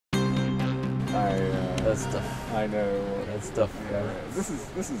That's tough. I know. That's tough.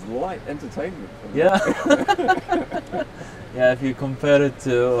 This is light entertainment for me. Yeah. Yeah. If you compare it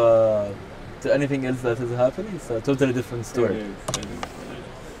to anything else that is happening, it's a totally different story. It is.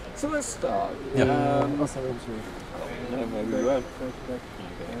 So let's start. Yeah. No, maybe we won't.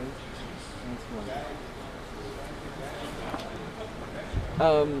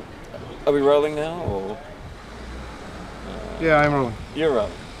 Are we rolling now, or? Yeah, I'm rolling. You're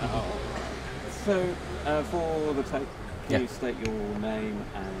rolling. So, for the tape, can Yeah. you state your name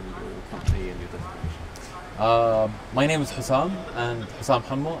and your company and your destination? My name is Hussam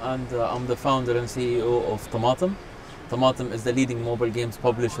Hammo, and I'm the founder and CEO of Tamatem. Tamatem is the leading mobile games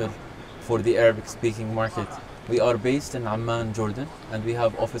publisher for the Arabic-speaking market. We are based in Amman, Jordan, and we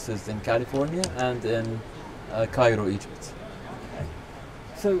have offices in California and in Cairo, Egypt.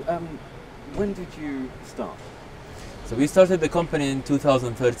 So, when did you start? So we started the company in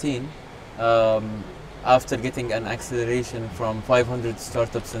 2013 after getting an acceleration from 500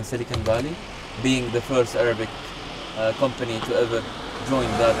 startups in Silicon Valley, being the first Arabic company to ever join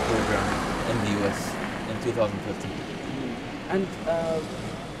that program in the US in 2013. And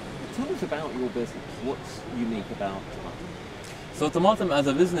tell us about your business. What's unique about Tamatem? So Tamatem as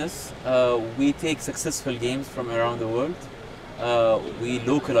a business, we take successful games from around the world, we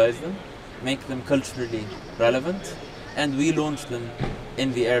localize them, make them culturally relevant, and we launch them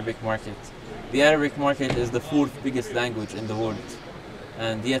in the Arabic market. The Arabic market is the fourth biggest language in the world,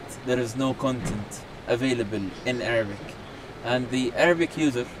 and yet there is no content available in Arabic. And the Arabic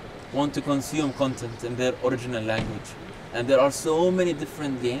user want to consume content in their original language. And there are so many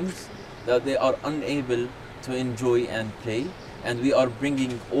different games that they are unable to enjoy and play. And we are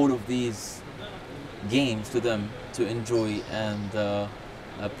bringing all of these games to them to enjoy and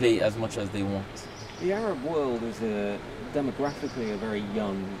play as much as they want. The Arab world is demographically a very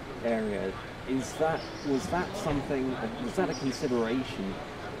young area. Was that a consideration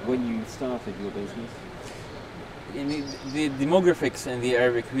when you started your business? The demographics in the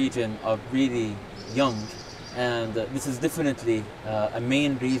Arabic region are really young, and this is definitely a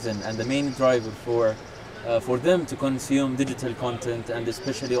main reason and the main driver for them to consume digital content, and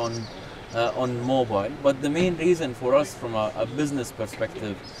especially on mobile. But the main reason for us from a business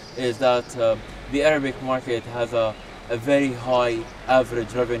perspective is that the Arabic market has a very high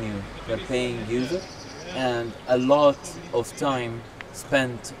average revenue per paying user, and a lot of time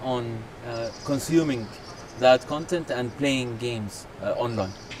spent on consuming that content and playing games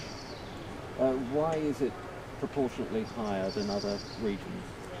online. Why is it proportionately higher than other regions?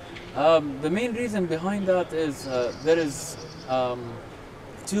 The main reason behind that is there is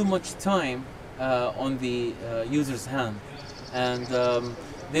too much time on the user's hand, and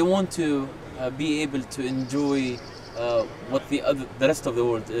they want to be able to enjoy what the rest of the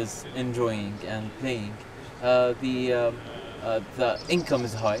world is enjoying and playing. The income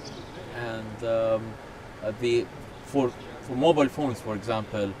is high, and for mobile phones, for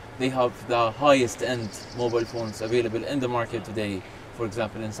example, they have the highest end mobile phones available in the market today, for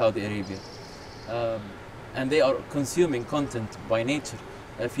example in Saudi Arabia, and they are consuming content by nature.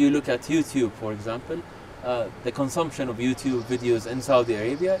 If you look at YouTube, for example, the consumption of YouTube videos in Saudi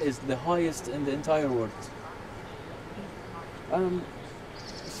Arabia is the highest in the entire world.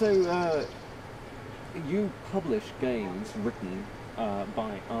 So you publish games written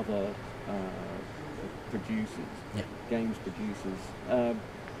by other producers, Yeah. games producers.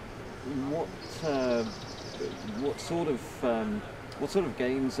 What sort of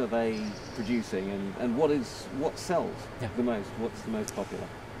games are they producing, and what sells the most? What's the most popular?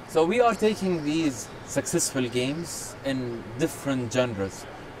 So we are taking these successful games in different genres.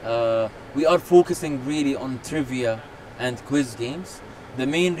 We are focusing really on trivia and quiz games. The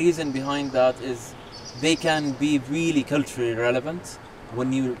main reason behind that is they can be really culturally relevant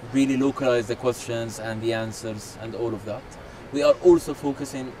when you really localize the questions and the answers and all of that. We are also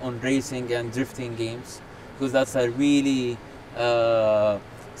focusing on racing and drifting games, because that's a really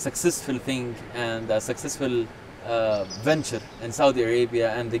successful thing and a successful venture in Saudi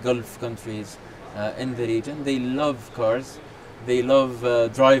Arabia and the Gulf countries in the region. They love cars, they love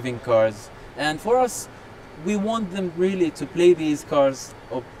driving cars, and for us, we want them really to play these cars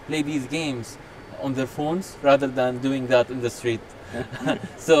or play these games on their phones rather than doing that in the street.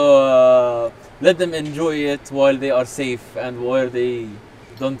 So let them enjoy it while they are safe and while they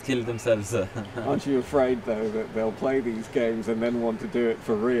don't kill themselves. Aren't you afraid though that they'll play these games and then want to do it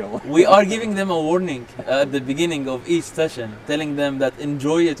for real? We are giving them a warning at the beginning of each session, telling them that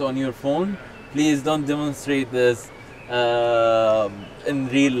enjoy it on your phone. Please don't demonstrate this in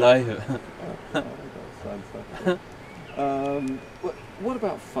real life. What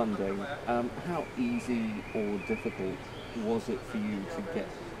about funding? How easy or difficult was it for you to get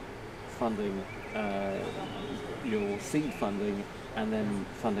funding, your seed funding, and then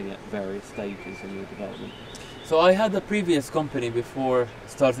funding at various stages in your development? So I had a previous company before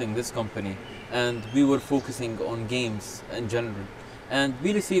starting this company, and we were focusing on games in general. And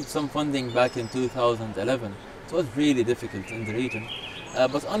we received some funding back in 2011. It was really difficult in the region.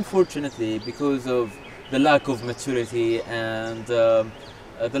 But unfortunately, because of the lack of maturity and the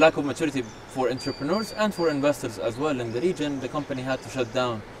lack of maturity for entrepreneurs and for investors as well in the region, the company had to shut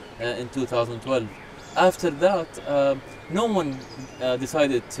down in 2012. After that, no one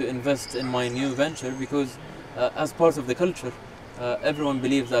decided to invest in my new venture because as part of the culture, everyone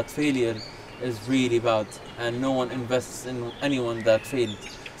believes that failure is really bad and no one invests in anyone that failed.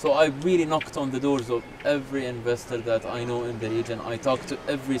 So I really knocked on the doors of every investor that I know in the region. I talked to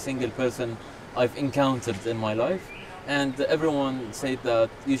every single person I've encountered in my life, and everyone said that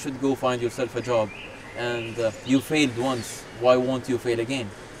you should go find yourself a job, and you failed once, why won't you fail again?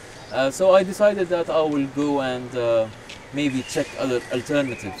 So I decided that I will go and maybe check other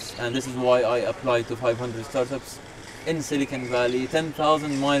alternatives, and this is why I applied to 500 startups in Silicon Valley,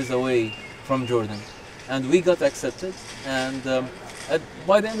 10,000 miles away from Jordan. And we got accepted, and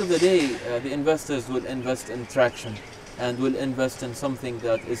by the end of the day, the investors will invest in traction and will invest in something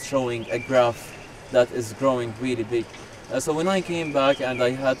that is showing a graph that is growing really big. So when I came back and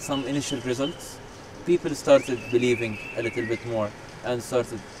I had some initial results, people started believing a little bit more and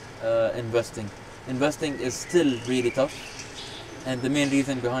started investing. Investing is still really tough, and the main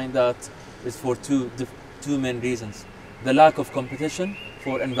reason behind that is for two main reasons. The lack of competition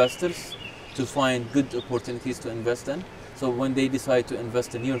for investors to find good opportunities to invest in. So when they decide to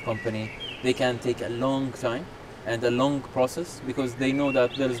invest in your company, they can take a long time and a long process because they know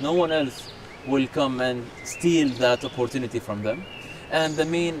that there is no one else will come and steal that opportunity from them. And the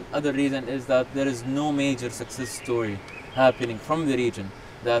main other reason is that there is no major success story happening from the region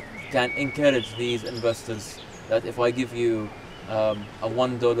that can encourage these investors that if I give you a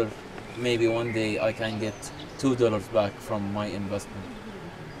 $1, maybe one day I can get $2 back from my investment.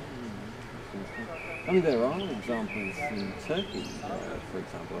 I mean, there are examples in Turkey, for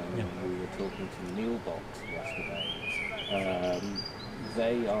example. We were talking to Neilbot yesterday.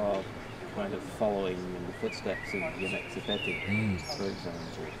 They are kind of following in the footsteps of Yemek Sepeti, for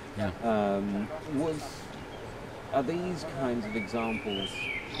example. Yeah. Are these kinds of examples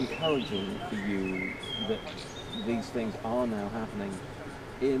encouraging for you that these things are now happening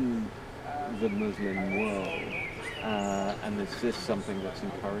in the Muslim world? And is this something that's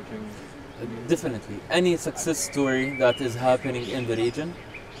encouraging? Definitely. Any success story that is happening in the region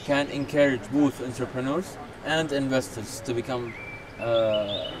can encourage both entrepreneurs and investors to become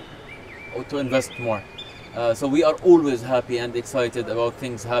or to invest more. So we are always happy and excited about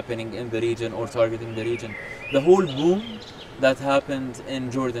things happening in the region or targeting the region. The whole boom that happened in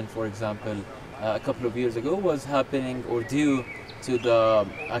Jordan, for example, a couple of years ago was happening or due to the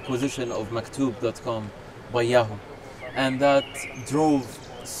acquisition of Maktub.com by Yahoo. And that drove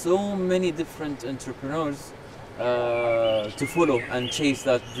so many different entrepreneurs to follow and chase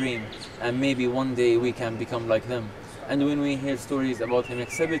that dream, and maybe one day we can become like them. And when we hear stories about Yemek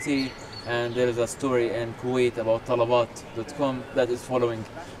Sepeti, and there is a story in Kuwait about Talabat.com that is following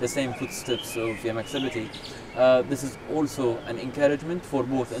the same footsteps of Yemek Sepeti, this is also an encouragement for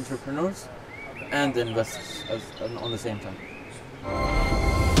both entrepreneurs and investors on the same time.